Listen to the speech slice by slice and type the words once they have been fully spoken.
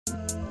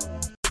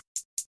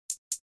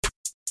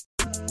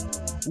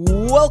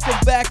Welcome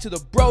back to the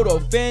Broto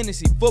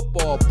Fantasy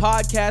Football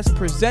Podcast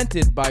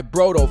presented by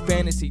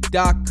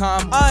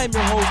BrotoFantasy.com. I'm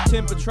your host,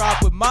 Tim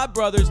Petrop, with my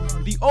brothers,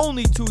 the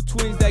only two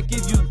twins that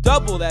give you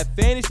double that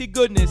fantasy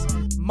goodness,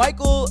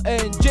 Michael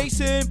and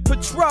Jason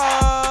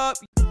Petrop.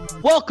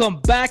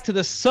 Welcome back to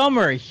the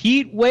summer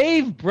heat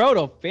wave,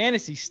 Broto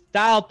Fantasy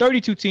style,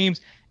 32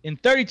 teams in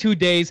 32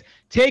 days,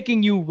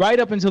 taking you right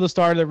up until the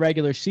start of the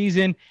regular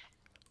season.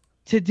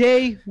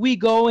 Today, we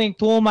going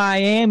to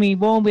Miami,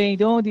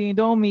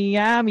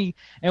 Miami,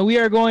 and we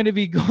are going to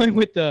be going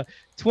with the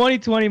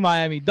 2020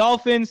 Miami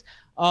Dolphins.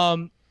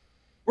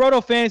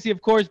 Broto Fantasy,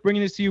 of course,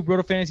 bringing this to you,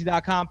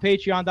 BrotoFantasy.com,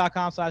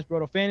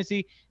 Patreon.com/BrotoFantasy.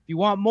 If you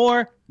want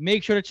more,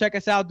 make sure to check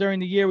us out during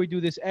the year. We do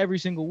this every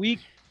single week.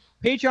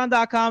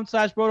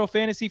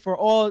 Patreon.com/BrotoFantasy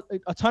for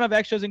a ton of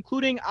extras,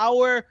 including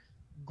our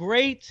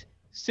great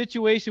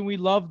situation we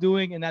love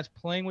doing, and that's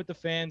playing with the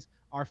fans,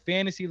 our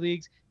fantasy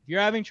leagues. If you're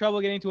having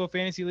trouble getting to a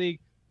fantasy league,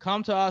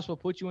 come to us. We'll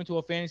put you into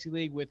a fantasy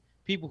league with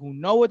people who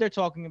know what they're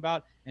talking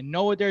about and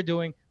know what they're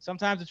doing.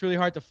 Sometimes it's really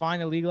hard to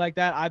find a league like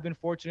that. I've been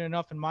fortunate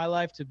enough in my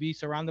life to be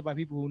surrounded by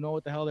people who know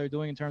what the hell they're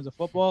doing in terms of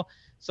football.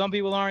 Some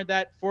people aren't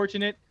that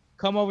fortunate.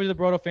 Come over to the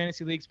Broto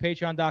Fantasy Leagues,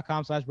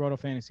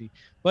 Patreon.com/BrotoFantasy.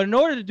 But in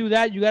order to do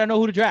that, you got to know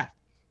who to draft.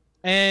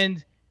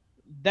 And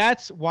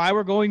that's why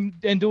we're going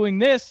and doing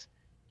this.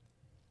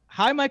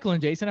 Hi, Michael and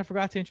Jason. I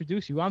forgot to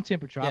introduce you. I'm Tim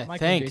Petrop. Yeah,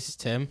 Michael thanks,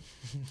 Tim.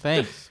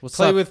 Thanks. What's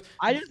play up? with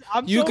I'm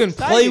you so can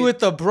excited. play with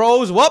the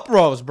bros. What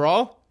bros,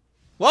 bro?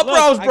 What Look,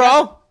 bros,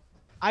 bro?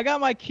 I got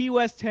my Key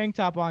West tank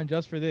top on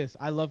just for this.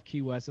 I love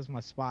Key West. That's my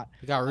spot.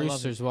 We got I love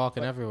roosters it.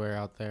 walking everywhere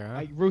out there, huh?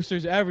 Like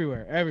roosters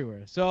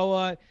everywhere.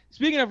 So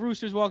speaking of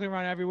roosters walking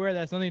around everywhere,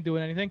 that's nothing to do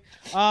with anything.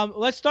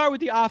 Let's start with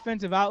the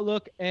offensive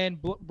outlook.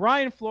 And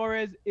Brian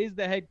Flores is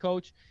the head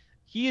coach.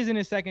 He is in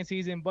his second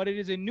season, but it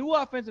is a new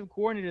offensive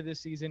coordinator this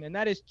season, and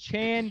that is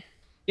Chan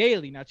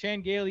Gailey. Now,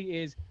 Chan Gailey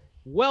is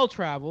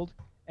well-traveled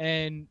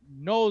and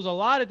knows a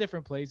lot of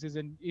different places.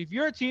 And if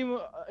you're a fan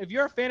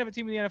of a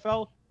team in the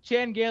NFL,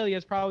 Chan Gailey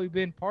has probably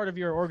been part of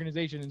your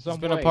organization in some way.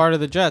 He's been a part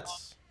of the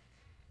Jets.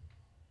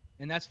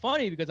 And that's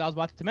funny because I was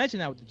about to mention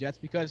that with the Jets,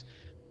 because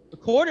the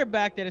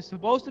quarterback that is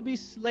supposed to be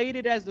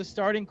slated as the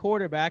starting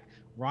quarterback,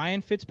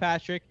 Ryan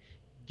Fitzpatrick,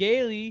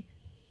 Gailey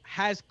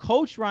has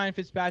coached Ryan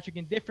Fitzpatrick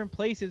in different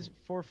places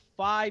for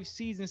 5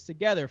 seasons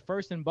together.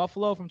 First in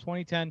Buffalo from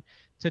 2010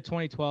 to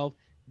 2012,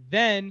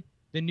 then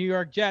the New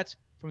York Jets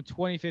from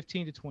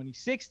 2015 to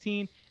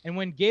 2016. And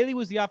when Gailey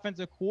was the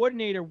offensive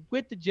coordinator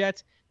with the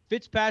Jets,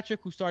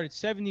 Fitzpatrick, who started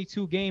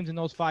 72 games in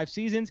those 5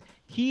 seasons,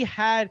 he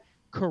had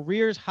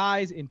careers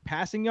highs in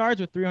passing yards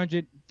with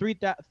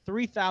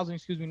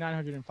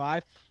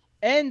 3,905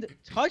 and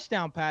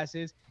touchdown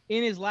passes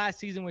in his last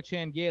season with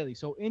Chan Gailey.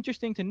 So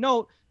interesting to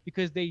note,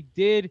 because they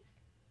did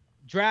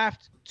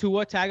draft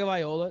Tua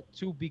Tagovailoa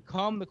to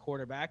become the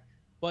quarterback,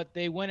 but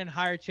they went and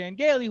hired Chan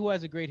Gailey, who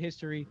has a great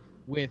history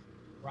with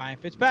Ryan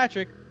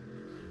Fitzpatrick.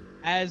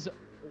 As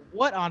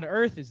what on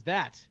earth is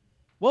that?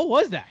 What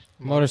was that?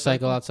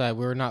 Motorcycle outside.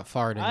 We were not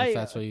farting, if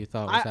that's what you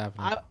thought was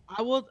happening.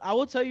 I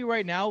will tell you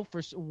right now,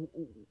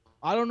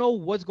 I don't know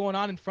what's going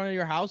on in front of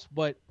your house,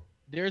 but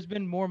there's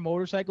been more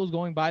motorcycles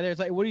going by there. It's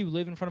like, what do you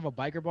live in front of a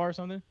biker bar or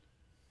something?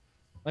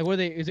 Like,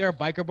 is there a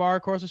biker bar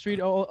across the street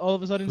all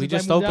of a sudden? We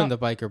just opened the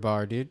biker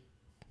bar, dude.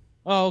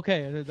 Oh,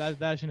 okay.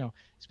 That should know.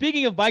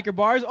 Speaking of biker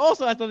bars,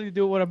 also has nothing to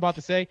do with what I'm about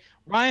to say.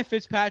 Ryan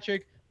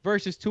Fitzpatrick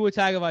versus Tua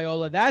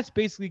Tagovailoa. That's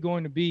basically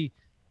going to be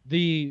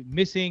the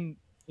missing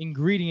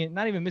ingredient,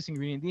 not even missing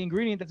ingredient, the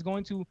ingredient that's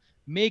going to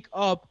make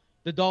up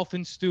the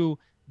Dolphins stew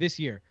this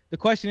year. The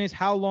question is,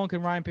 how long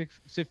can Ryan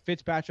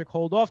Fitzpatrick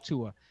hold off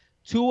Tua?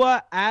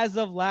 Tua, as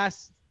of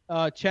last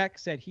check,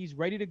 said he's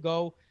ready to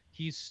go.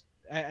 He's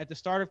at the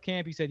start of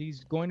camp. He said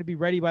he's going to be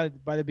ready by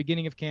the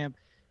beginning of camp.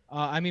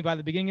 By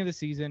the beginning of the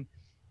season.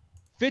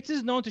 Fitz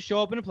is known to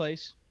show up in a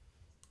place,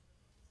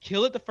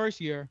 kill it the first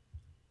year,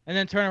 and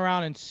then turn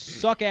around and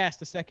suck ass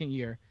the second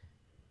year.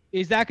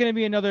 Is that going to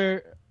be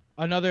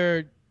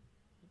another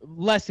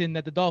lesson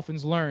that the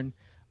Dolphins learn?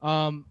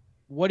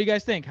 What do you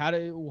guys think? How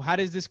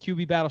does this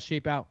QB battle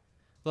shape out?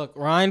 Look,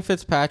 Ryan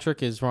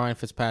Fitzpatrick is Ryan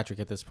Fitzpatrick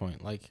at this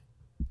point. Like,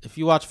 if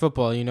you watch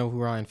football, you know who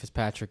Ryan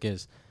Fitzpatrick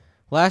is.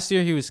 Last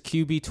year, he was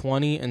QB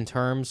 20 in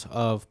terms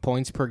of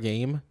points per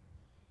game.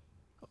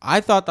 I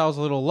thought that was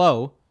a little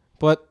low,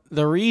 but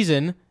the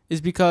reason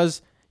is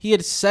because he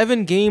had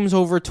 7 games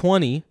over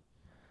 20,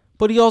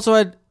 but he also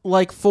had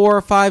like 4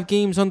 or 5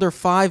 games under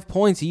 5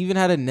 points. He even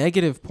had a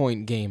negative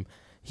point game.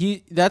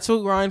 That's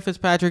what Ryan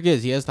Fitzpatrick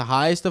is. He has the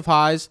highest of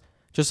highs,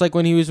 just like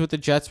when he was with the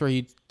Jets, where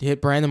he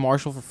hit Brandon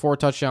Marshall for 4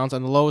 touchdowns,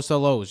 and the lowest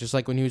of lows, just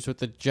like when he was with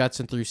the Jets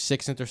and threw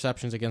 6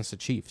 interceptions against the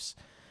Chiefs.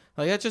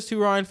 Like, that's just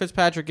who Ryan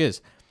Fitzpatrick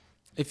is.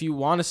 If you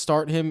want to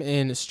start him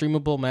in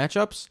streamable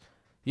matchups,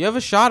 you have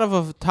a shot of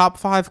a top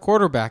 5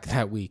 quarterback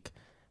that week.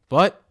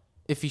 But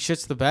if he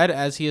shits the bed,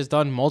 as he has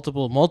done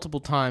multiple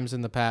times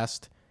in the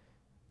past,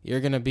 you're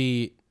going to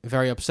be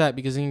very upset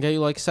because he can get you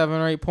like 7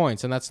 or 8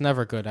 points, and that's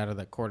never good out of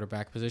that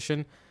quarterback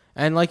position.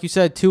 And like you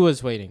said,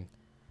 Tua's waiting.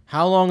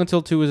 How long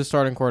until Tua is a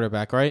starting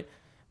quarterback, right?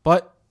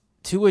 But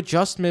Tua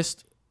just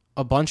missed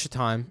a bunch of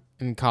time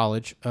in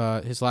college,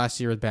 his last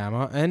year with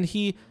Bama, and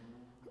he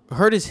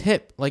hurt his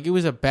hip. Like, it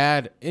was a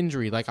bad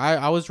injury. Like,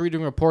 I was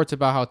reading reports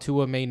about how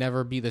Tua may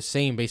never be the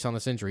same based on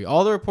this injury.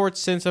 All the reports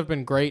since have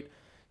been great.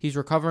 He's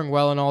recovering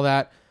well and all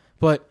that.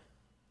 But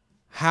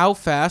how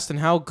fast and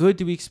how good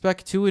do we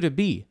expect Tua to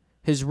be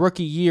his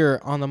rookie year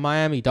on the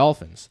Miami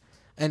Dolphins?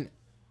 And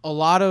a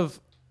lot of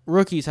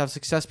rookies have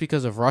success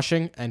because of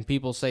rushing, and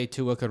people say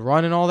Tua could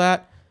run and all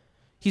that.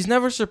 He's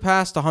never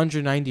surpassed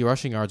 190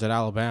 rushing yards at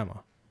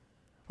Alabama.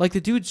 Like, the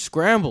dude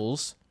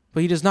scrambles,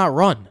 but he does not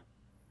run.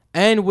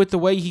 And with the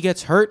way he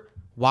gets hurt,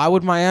 why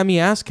would Miami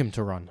ask him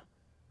to run?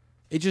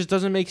 It just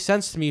doesn't make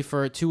sense to me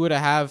for Tua to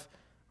have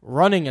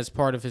running as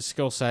part of his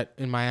skill set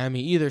in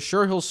Miami either.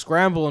 Sure, he'll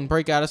scramble and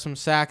break out of some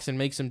sacks and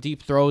make some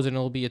deep throws, and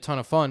it'll be a ton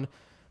of fun,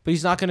 but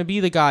he's not going to be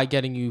the guy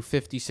getting you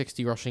 50,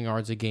 60 rushing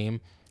yards a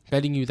game,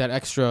 getting you that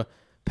extra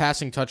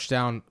passing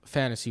touchdown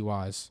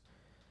fantasy-wise.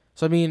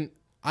 So, I mean,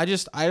 I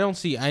don't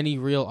see any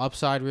real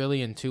upside,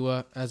 really, in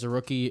Tua as a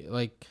rookie.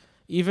 Like,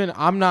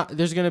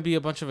 there's going to be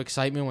a bunch of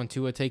excitement when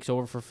Tua takes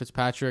over for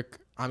Fitzpatrick.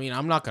 I mean,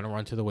 I'm not going to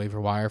run to the waiver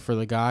wire for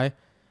the guy.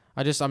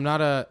 I've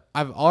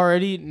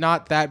already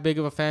not that big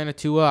of a fan of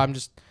Tua.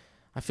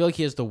 I feel like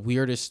he has the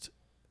weirdest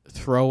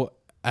throw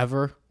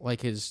ever,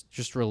 like his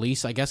just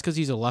release. I guess because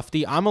he's a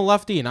lefty. I'm a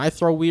lefty and I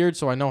throw weird,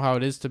 so I know how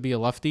it is to be a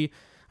lefty.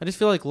 I just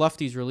feel like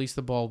lefties release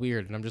the ball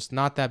weird, and I'm just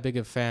not that big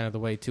of a fan of the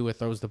way Tua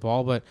throws the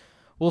ball, but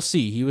we'll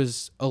see. He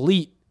was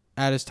elite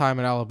at his time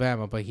at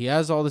Alabama, but he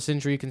has all this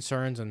injury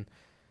concerns, and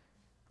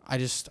I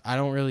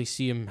don't really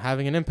see him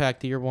having an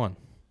impact year one.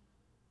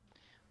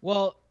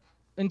 Well,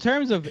 in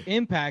terms of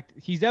impact,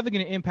 he's definitely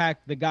going to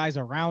impact the guys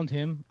around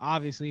him,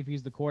 obviously, if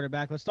he's the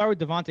quarterback. Let's start with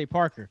Devontae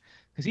Parker,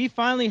 because he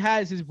finally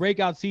has his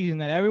breakout season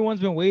that everyone's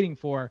been waiting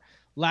for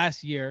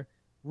last year.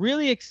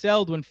 Really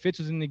excelled when Fitz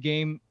was in the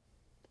game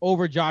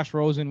over Josh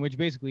Rosen, which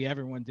basically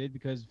everyone did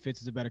because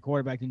Fitz is a better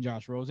quarterback than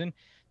Josh Rosen.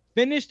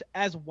 Finished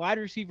as wide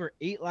receiver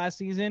 8 last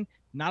season.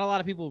 Not a lot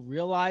of people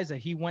realize that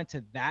he went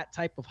to that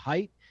type of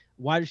height,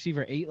 wide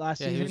receiver 8 last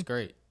season. Yeah, he was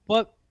great.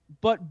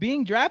 But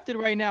being drafted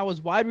right now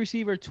as wide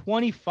receiver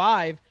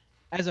 25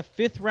 as a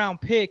 5th-round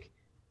pick,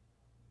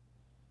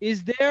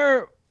 is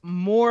this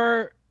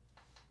more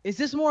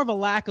of a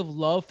lack of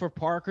love for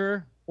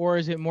Parker, or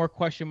is it more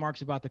question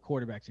marks about the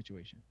quarterback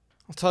situation?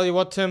 I'll tell you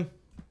what, Tim.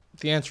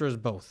 The answer is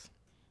both.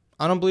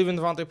 I don't believe in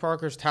Devontae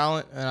Parker's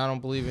talent, and I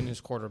don't believe in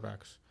his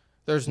quarterbacks.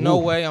 There's no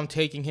way I'm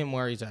taking him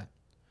where he's at.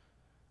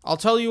 I'll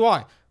tell you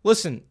why.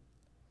 Listen,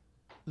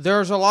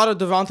 there's a lot of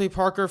Devontae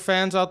Parker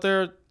fans out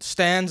there,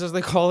 stans as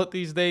they call it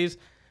these days.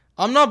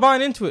 I'm not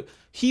buying into it.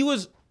 He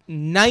was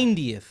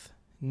 90th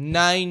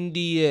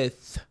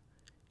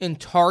in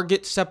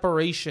target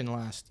separation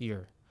last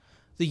year.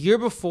 The year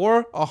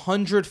before,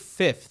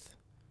 105th.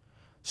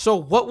 So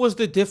what was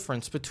the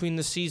difference between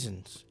the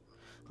seasons?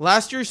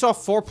 Last year he saw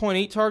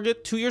 4.8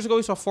 target. 2 years ago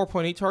he saw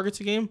 4.8 targets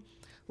a game.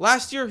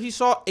 Last year he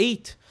saw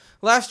 8.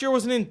 Last year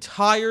was an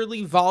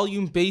entirely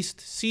volume-based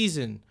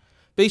season.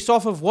 Based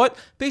off of what?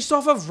 Based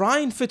off of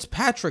Ryan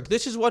Fitzpatrick.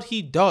 This is what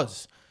he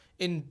does.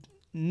 In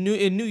New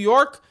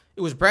York,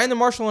 it was Brandon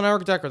Marshall and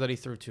Eric Decker that he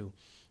threw to.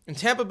 In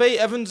Tampa Bay,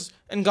 Evans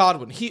and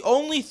Godwin. He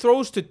only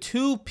throws to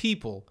 2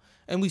 people.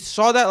 And we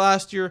saw that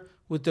last year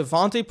with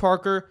Devontae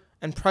Parker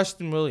and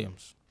Preston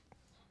Williams.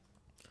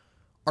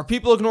 Are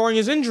people ignoring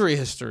his injury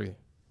history?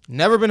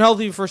 Never been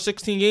healthy for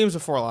 16 games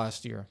before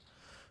last year.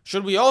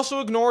 Should we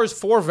also ignore his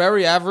 4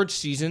 very average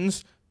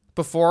seasons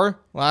before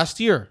last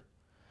year?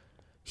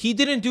 He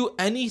didn't do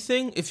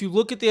anything. If you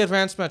look at the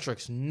advanced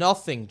metrics,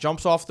 nothing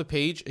jumps off the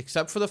page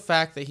except for the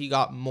fact that he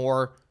got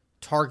more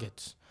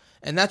targets.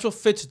 And that's what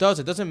Fitz does.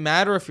 It doesn't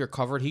matter if you're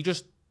covered. He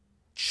just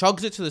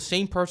chugs it to the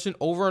same person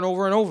over and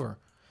over and over.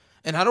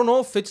 And I don't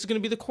know if Fitz is going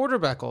to be the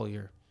quarterback all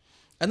year.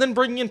 And then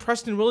bringing in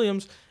Preston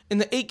Williams. In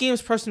the 8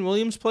 games Preston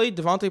Williams played,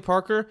 Devontae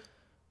Parker,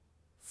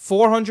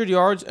 400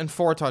 yards and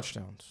 4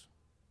 touchdowns.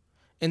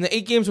 In the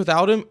 8 games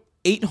without him,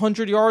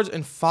 800 yards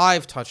and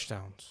 5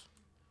 touchdowns.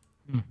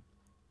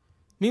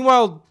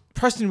 Meanwhile,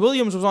 Preston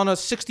Williams was on a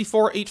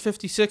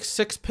 64-856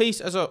 6 pace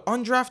as an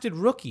undrafted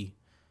rookie.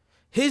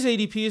 His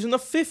ADP is in the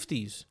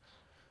 50s.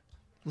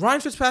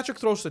 Ryan Fitzpatrick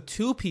throws to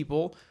 2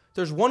 people.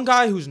 There's one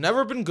guy who's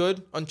never been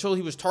good until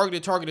he was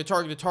targeted.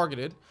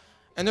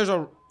 And there's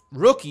a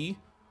rookie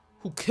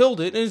who killed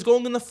it and is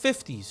going in the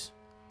 50s.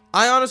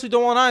 I honestly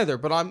don't want either,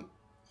 but I'm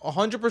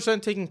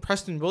 100% taking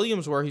Preston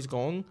Williams where he's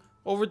going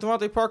over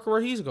Devontae Parker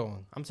where he's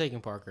going. I'm taking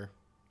Parker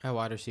at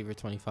wide receiver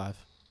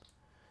 25.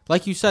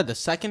 Like you said, the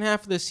second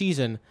half of the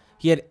season,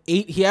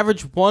 he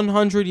averaged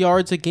 100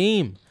 yards a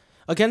game.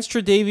 Against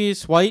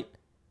Tre'Davious White,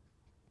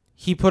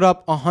 he put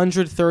up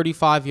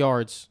 135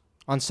 yards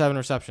on 7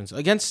 receptions.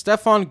 Against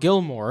Stephon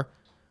Gilmore,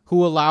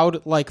 who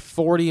allowed like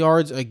 40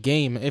 yards a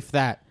game, if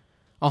that,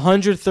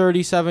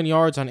 137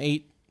 yards on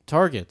 8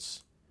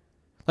 targets.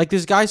 Like,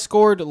 this guy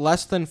scored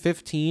less than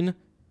 15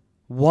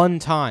 one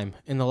time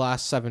in the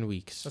last 7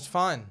 weeks. That's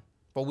fine.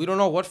 But we don't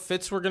know what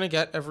Fitz we're going to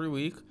get every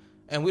week.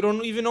 And we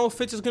don't even know if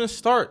Fitz is going to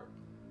start.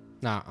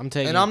 Nah,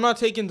 I'm not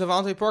taking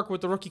Devontae Parker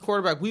with the rookie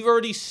quarterback. We've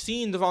already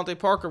seen Devontae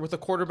Parker with a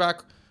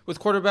quarterback with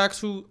quarterbacks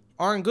who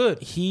aren't good.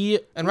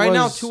 And right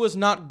now, Tua's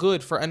not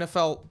good for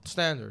NFL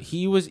standards.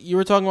 You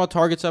were talking about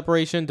target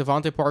separation.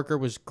 Devontae Parker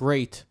was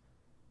great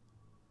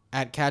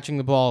at catching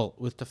the ball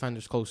with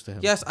defenders close to him.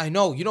 Yes, I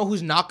know. You know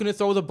who's not going to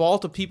throw the ball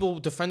to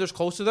defenders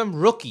close to them?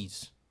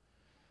 Rookies.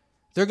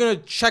 They're going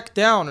to check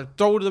down and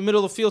throw it to the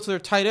middle of the field to their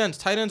tight ends.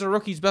 Tight ends are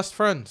rookies' best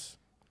friends.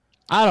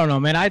 I don't know,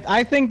 man.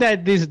 I think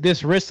that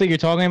this risk that you're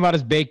talking about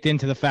is baked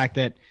into the fact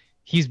that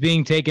he's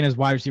being taken as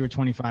wide receiver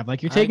 25.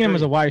 Like, you're taking him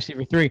as a wide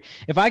receiver 3.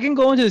 If I can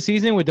go into the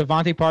season with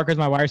Devontae Parker as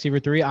my wide receiver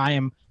 3, I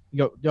am,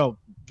 yo,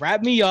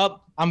 wrap me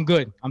up. I'm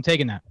good. I'm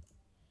taking that.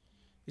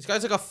 This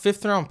guy's like a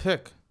 5th-round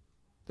pick.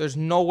 There's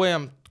no way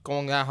I'm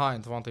going that high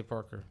in Devontae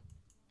Parker.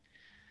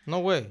 No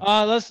way.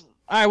 All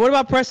right, what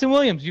about Preston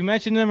Williams? You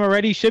mentioned him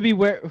already. Should be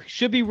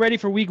ready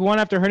for week 1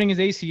 after hurting his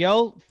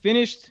ACL.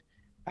 Finished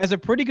as a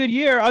pretty good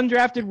year.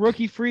 Undrafted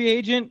rookie free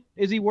agent.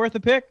 Is he worth a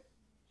pick?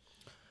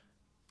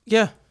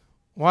 Yeah.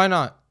 Why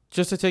not?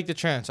 Just to take the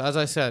chance. As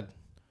I said,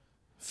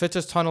 Fitz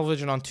has tunnel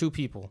vision on 2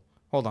 people.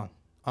 Hold on.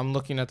 I'm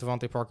looking at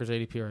Devontae Parker's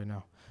ADP right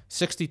now.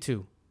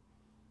 62.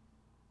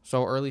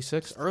 So early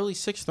 6th? Early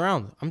 6th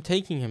round. I'm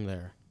taking him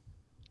there.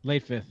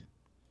 Late 5th.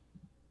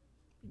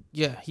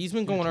 Yeah, he's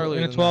been going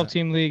earlier. In a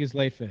 12-team league, is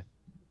late 5th.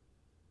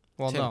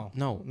 Well, Tim,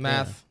 no.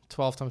 Math, Yeah.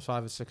 12 times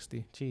 5 is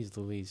 60. Jeez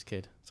Louise,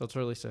 kid. So it's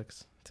early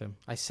 6th, Tim.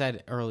 I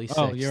said early 6th.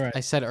 Oh, you're right. I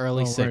said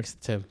early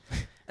 6th, Tim.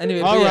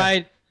 Anyway,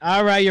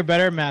 All right, you're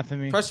better at math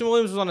than me. Preston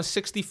Williams was on a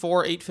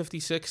 64,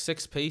 856,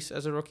 6 pace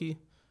as a rookie.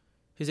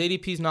 His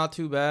ADP's not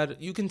too bad.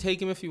 You can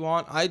take him if you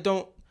want.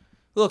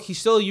 Look, he's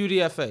still a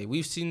UDFA.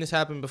 We've seen this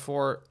happen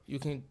before. You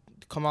can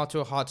come out to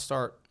a hot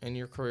start in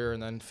your career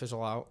and then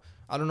fizzle out.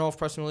 I don't know if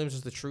Preston Williams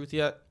is the truth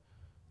yet,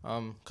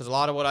 because a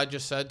lot of what I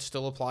just said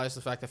still applies to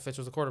the fact that Fitz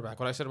was the quarterback.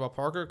 What I said about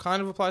Parker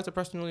kind of applies to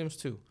Preston Williams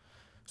too.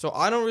 So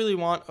I don't really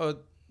want a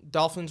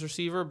Dolphins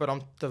receiver, but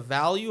I'm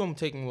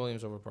taking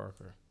Williams over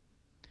Parker.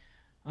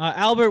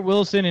 Albert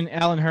Wilson and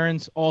Allen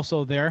Hurns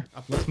also there.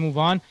 Let's move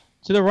on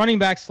to the running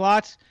back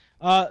slots.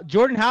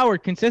 Jordan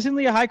Howard,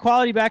 consistently a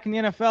high-quality back in the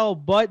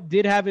NFL, but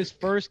did have his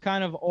first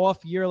kind of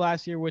off year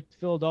last year with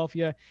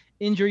Philadelphia.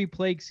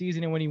 Injury-plagued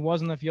season, and when he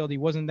was on the field, he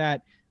wasn't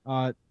that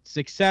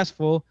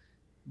successful.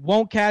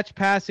 Won't catch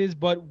passes,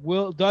 but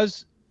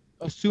does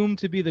assume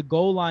to be the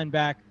goal line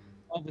back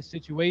of the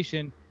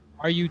situation.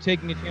 Are you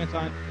taking a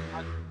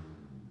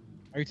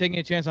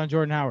chance on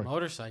Jordan Howard?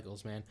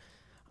 Motorcycles, man.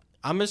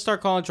 I'm going to start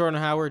calling Jordan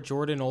Howard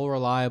Jordan All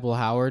Reliable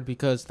Howard,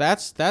 because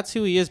that's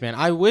who he is, man.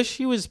 I wish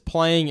he was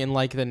playing in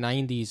like the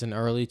 90s and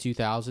early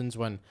 2000s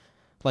when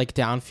like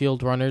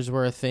downfield runners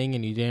were a thing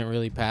and you didn't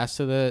really pass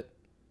to the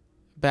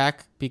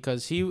back,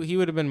 because he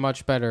would have been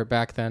much better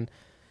back then.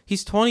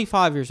 He's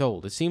 25 years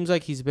old. It seems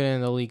like he's been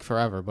in the league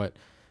forever, but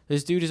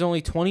this dude is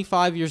only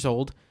 25 years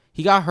old.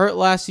 He got hurt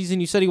last season.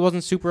 You said he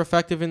wasn't super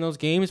effective in those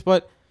games,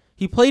 but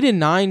he played in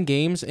 9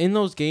 games. In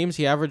those games,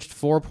 he averaged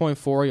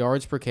 4.4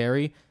 yards per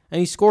carry, and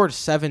he scored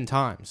 7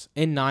 times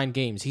in 9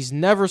 games. He's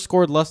never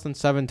scored less than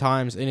 7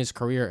 times in his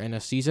career in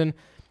a season.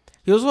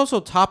 He was also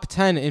top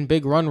 10 in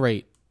big run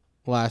rate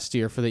last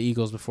year for the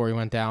Eagles before he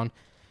went down.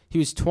 He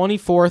was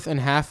 24th in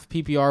half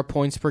PPR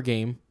points per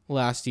game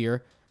last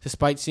year,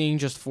 despite seeing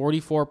just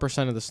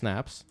 44% of the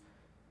snaps.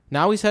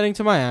 Now he's heading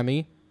to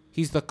Miami.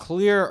 He's the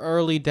clear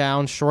early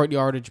down short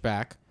yardage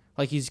back.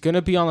 Like, he's going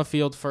to be on the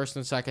field first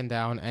and second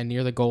down and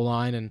near the goal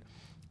line and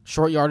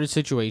short yardage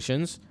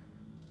situations.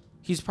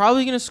 He's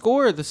probably going to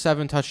score the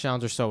 7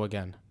 touchdowns or so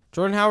again.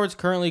 Jordan Howard's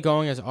currently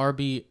going as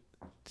RB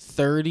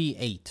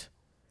 38.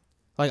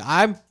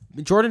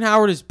 Jordan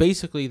Howard is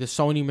basically the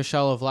Sony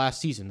Michel of last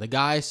season. The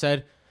guy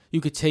said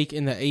you could take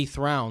in the 8th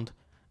round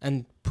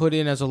and put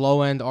in as a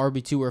low-end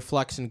RB2 or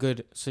flex in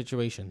good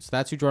situations.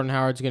 That's who Jordan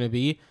Howard's going to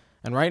be.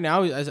 And right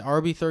now, as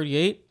RB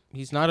 38,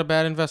 he's not a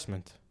bad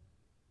investment.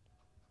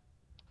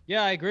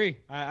 Yeah, I agree.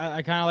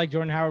 I kind of like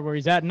Jordan Howard where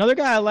he's at. Another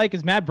guy I like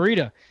is Matt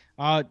Breida.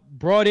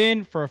 Brought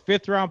in for a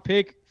 5th-round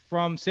pick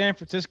from San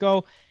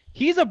Francisco.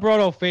 He's a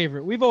Brodo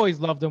favorite. We've always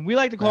loved him. We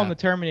like to call him the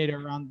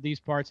Terminator around these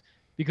parts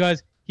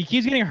because he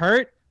keeps getting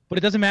hurt, but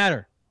it doesn't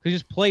matter because he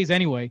just plays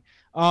anyway.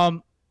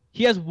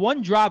 He has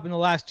 1 drop in the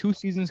last 2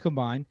 seasons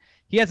combined.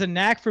 He has a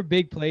knack for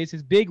big plays.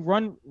 His big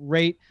run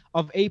rate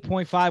of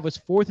 8.5 was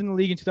 4th in the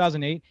league in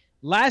 2008.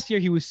 Last year,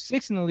 he was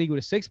 6th in the league with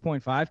a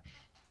 6.5.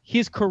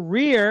 His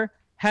career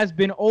has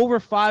been over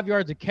 5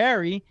 yards a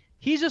carry.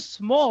 He's just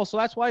small, so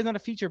that's why he's not a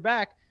feature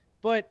back.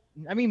 But,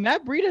 I mean,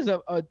 Matt Breida is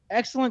an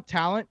excellent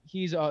talent.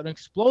 He's an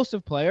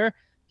explosive player.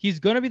 He's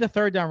going to be the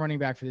 3rd down running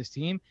back for this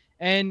team.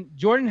 And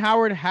Jordan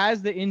Howard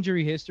has the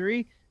injury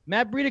history.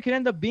 Matt Breida could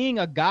end up being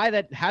a guy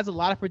that has a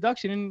lot of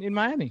production in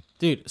Miami.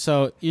 Dude,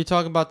 so you're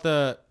talking about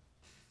the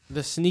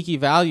sneaky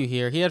value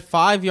here. He had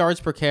 5 yards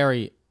per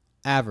carry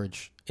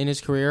average in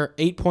his career,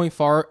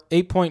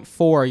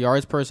 8.4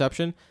 yards per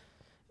reception.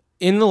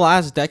 In the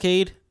last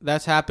decade,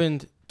 that's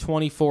happened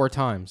 24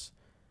 times.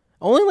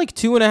 Only like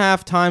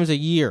 2.5 times a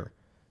year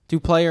do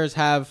players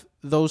have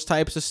those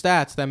types of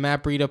stats that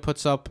Matt Breida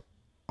puts up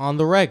on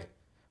the reg.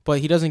 But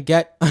he doesn't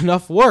get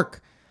enough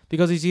work.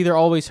 because he's either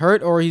always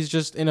hurt or he's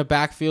just in a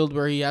backfield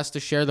where he has to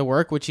share the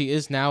work, which he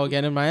is now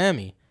again in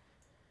Miami.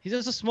 He's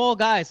just a small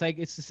guy.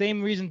 It's the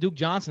same reason Duke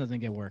Johnson doesn't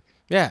get work.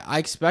 Yeah, I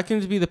expect him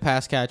to be the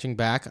pass catching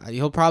back.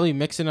 He'll probably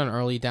mix in on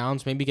early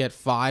downs, maybe get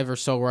 5 or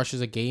so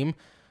rushes a game,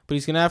 but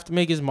he's gonna have to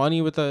make his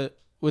money with the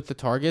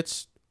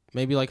targets,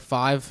 maybe like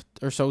 5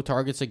 or so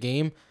targets a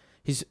game.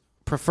 He's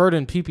preferred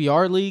in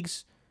PPR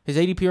leagues. His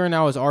ADP right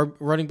now is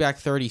running back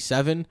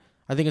 37.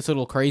 I think it's a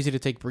little crazy to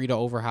take Breida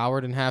over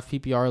Howard in half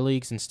PPR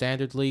leagues and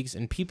standard leagues.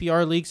 In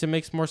PPR leagues, it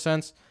makes more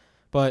sense,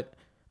 but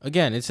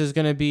again, this is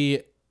gonna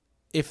be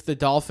if the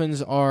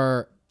Dolphins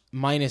are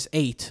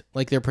 -8,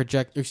 like they're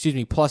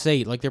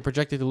 +8, like they're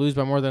projected to lose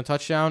by more than a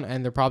touchdown,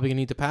 and they're probably gonna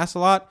need to pass a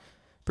lot,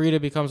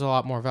 Breida becomes a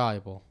lot more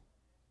valuable.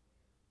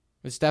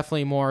 It's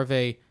definitely more of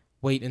a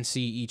wait and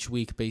see each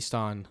week based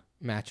on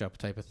matchup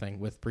type of thing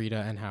with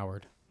Breida and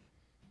Howard.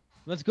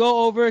 Let's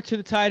go over to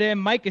the tight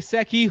end, Mike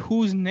Gesicki,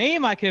 whose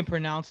name I can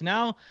pronounce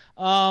now.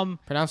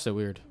 Pronounced it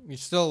weird. You're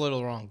still a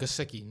little wrong.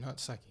 Gesicki,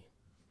 not Seki.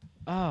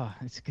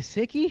 It's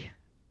Gesicki?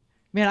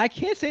 Man, I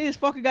can't say this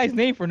fucking guy's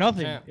name for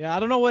nothing. Can't. Yeah, I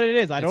don't know what it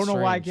is. I don't know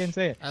why I strange. can't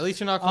say it. At least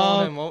you're not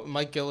calling him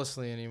Mike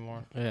Gillisley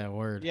anymore. Yeah,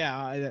 word.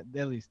 Yeah,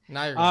 at least.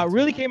 Now you're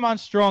Really came on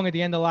strong at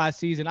the end of last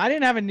season. I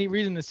didn't have any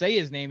reason to say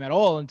his name at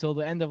all until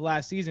the end of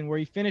last season, where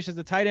he finished as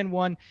the tight end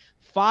 1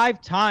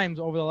 5 times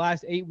over the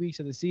last 8 weeks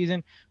of the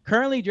season.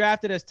 Currently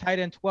drafted as tight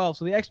end 12,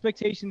 so the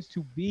expectations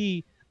to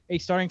be a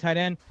starting tight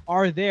end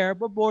are there,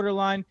 but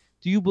borderline.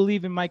 Do you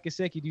believe in Mike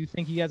Gesicki? Do you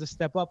think he has a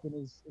step up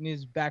in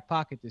his back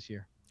pocket this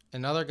year?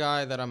 Another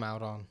guy that I'm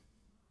out on.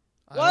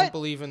 I What? don't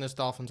believe in this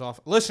Dolphins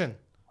offense. Listen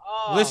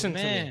to me.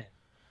 Man.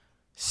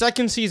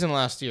 Second season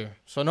last year,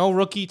 so no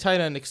rookie tight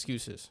end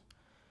excuses.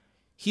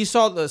 He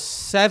saw the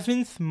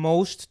 7th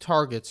most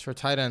targets for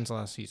tight ends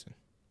last season.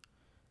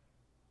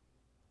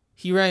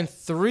 He ran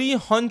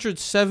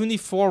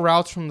 374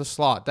 routes from the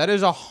slot. That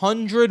is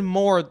 100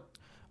 more,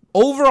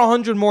 over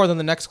 100 more than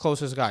the next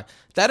closest guy.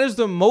 That is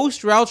the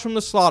most routes from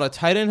the slot a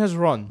tight end has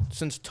run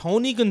since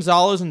Tony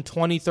Gonzalez in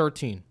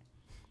 2013.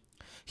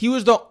 He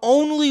was the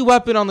only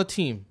weapon on the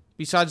team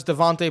besides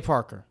Devontae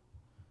Parker.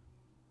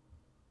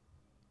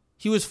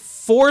 He was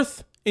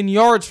 4th in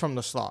yards from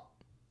the slot,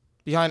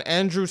 behind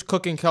Andrews,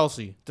 Cook, and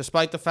Kelsey,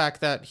 despite the fact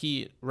that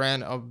he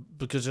ran a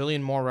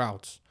gazillion more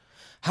routes.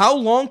 How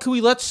long can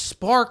we let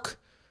Spark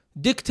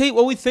dictate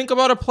what we think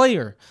about a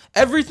player?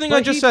 Everything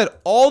I just said,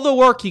 all the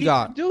work he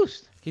got.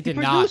 Produced. He did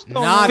produced not.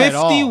 those Not numbers. at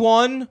all.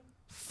 51,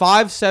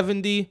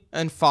 570,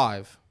 and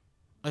 5.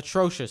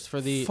 Atrocious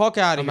for the Fuck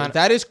out of here. amount-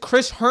 That is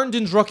Chris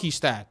Herndon's rookie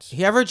stats.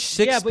 He averaged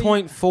Yeah, but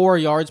 6.4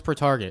 yards per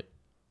target.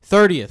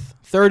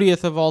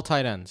 30th of all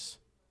tight ends.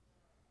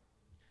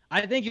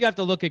 I think you have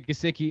to look at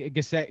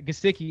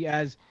Gesicki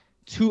as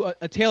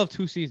a tale of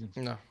 2 seasons.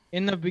 No.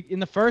 In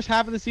the first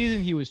half of the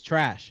season, he was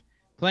trash.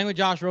 Playing with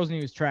Josh Rosen,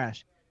 he was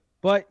trash.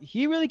 But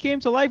he really came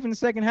to life in the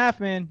second half,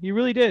 man. He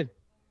really did.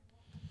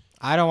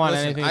 I don't want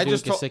Listen, anything I to do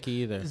with just Gesicki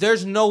either.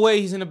 There's no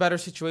way he's in a better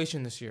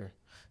situation this year.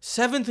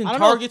 7th in I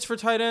don't know. targets for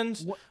tight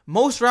ends.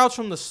 Most routes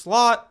from the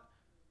slot.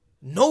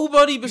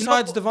 Nobody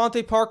besides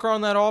Devontae Parker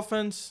on that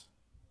offense.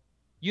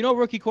 You know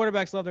rookie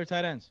quarterbacks love their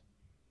tight ends.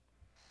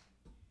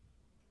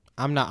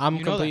 I'm You know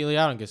completely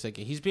out on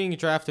Gesicki. He's being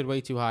drafted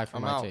way too high for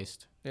I'm my out.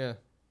 taste. Yeah.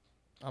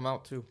 I'm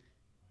out too.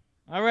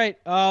 All right.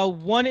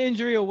 One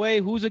injury away.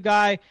 Who's a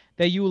guy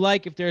that you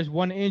like if there's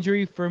one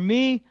injury? For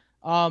me,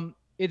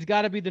 it's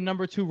got to be the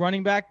number 2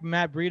 running back,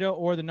 Matt Breida,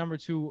 or the number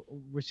 2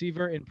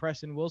 receiver in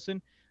Preston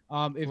Wilson.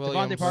 If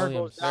Devontae Parker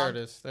goes There down, it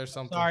is. There's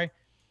something. sorry.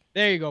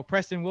 There you go.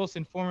 Preston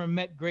Wilson, former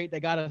Met great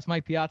that got us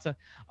Mike Piazza.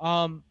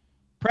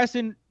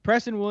 Preston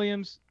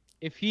Williams,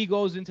 if he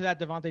goes into that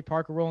Devontae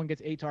Parker role and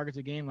gets 8 targets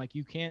a game, like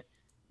you can't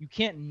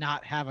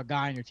not have a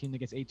guy on your team that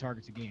gets 8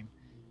 targets a game,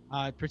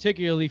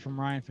 particularly from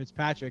Ryan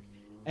Fitzpatrick.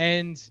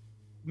 And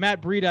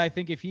Matt Breida, I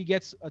think if he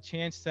gets a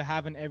chance to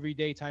have an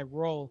everyday type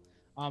role,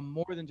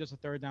 more than just a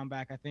third down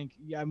back, I think.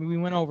 Yeah, I mean, we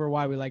went over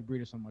why we like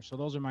Breida so much. So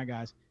those are my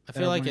guys. I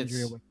feel like one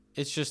injury away.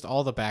 it's just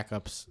all the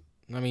backups.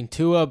 I mean,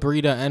 Tua,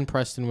 Breida, and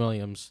Preston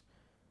Williams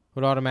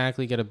would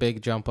automatically get a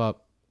big jump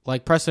up.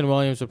 Like Preston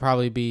Williams would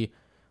probably be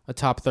a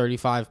top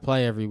 35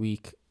 play every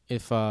week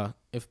if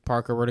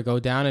Parker were to go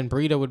down, and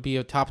Breida would be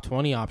a top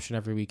 20 option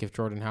every week if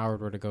Jordan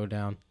Howard were to go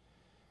down.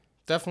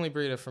 Definitely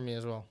Breida for me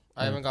as well.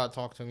 I haven't got to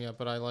talk to him yet,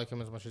 but I like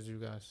him as much as you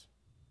guys.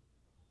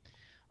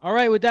 All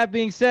right, with that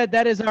being said,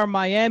 that is our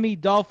Miami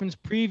Dolphins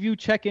preview.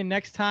 Check in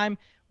next time.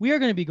 We are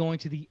going to be going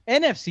to the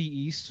NFC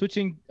East,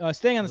 staying on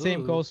the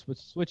same coast, but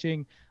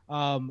switching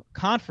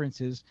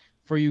conferences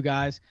for you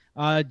guys.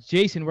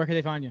 Jason, where can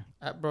they find you?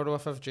 At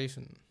BrotoFF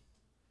Jason.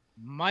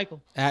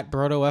 Michael. At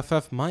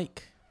BrotoFF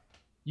Mike.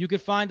 You can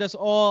find us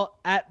all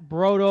at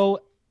Broto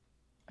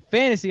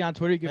Fantasy on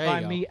Twitter. You can There you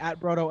find go. me at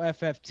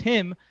BrotoFF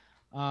Tim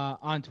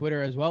on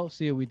Twitter as well.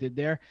 See what we did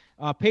there.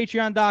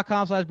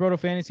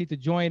 Patreon.com/BrotoFantasy to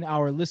join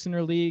our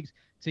listener leagues,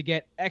 to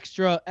get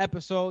extra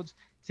episodes,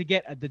 to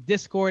get the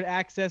Discord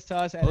access to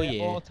us at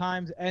all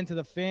times, and to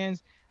the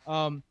fans.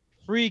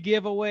 Free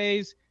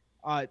giveaways,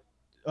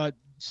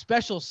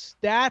 special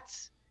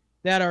stats,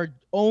 that are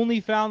only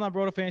found on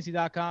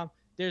BrotoFantasy.com.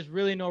 There's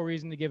really no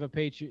reason to give a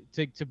patron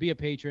to be a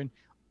patron.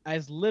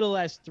 As little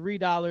as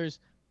 $3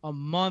 a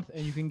month,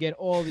 and you can get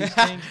all these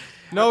things.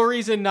 No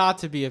reason not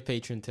to be a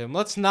patron, Tim.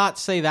 Let's not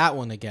say that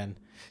one again.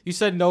 You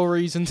said no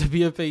reason to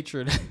be a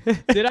patron.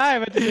 Did I? I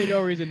meant to say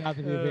no reason not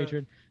to be a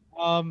patron.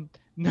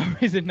 No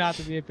reason not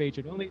to be a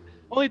patron.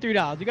 Only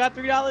 $3. You got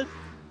 $3?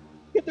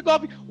 Get the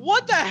coffee.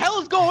 What the hell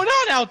is going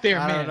on out there,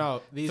 I man? don't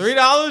know.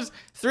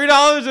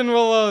 $3, and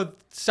we'll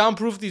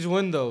soundproof these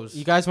windows.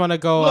 You guys want to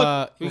go?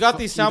 Look, We got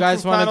these you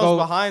guys soundproof wanna panels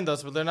go- behind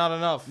us, but they're not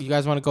enough. You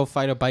guys want to go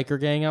fight a biker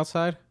gang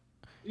outside?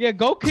 Yeah,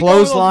 go kick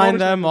Clothesline all those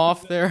them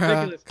motorcycles. off their.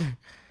 Ridiculous.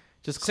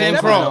 Just Sam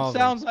This clothesline Pro. all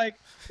episode of them.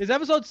 this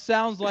episode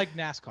sounds like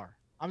NASCAR.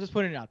 I'm just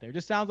putting it out there. It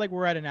just sounds like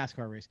we're at a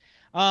NASCAR race.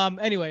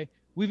 Anyway,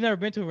 we've never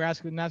been to a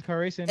NASCAR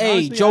race. And Hey,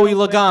 honestly, I Joey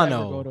don't plan to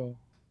Logano. ever go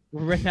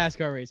to a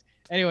NASCAR race.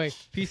 Anyway,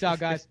 peace out,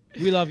 guys.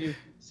 We love you.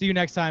 See you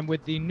next time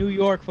with the New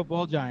York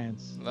Football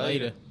Giants.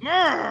 Later.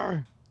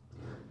 Murr!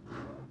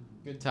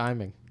 Good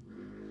timing.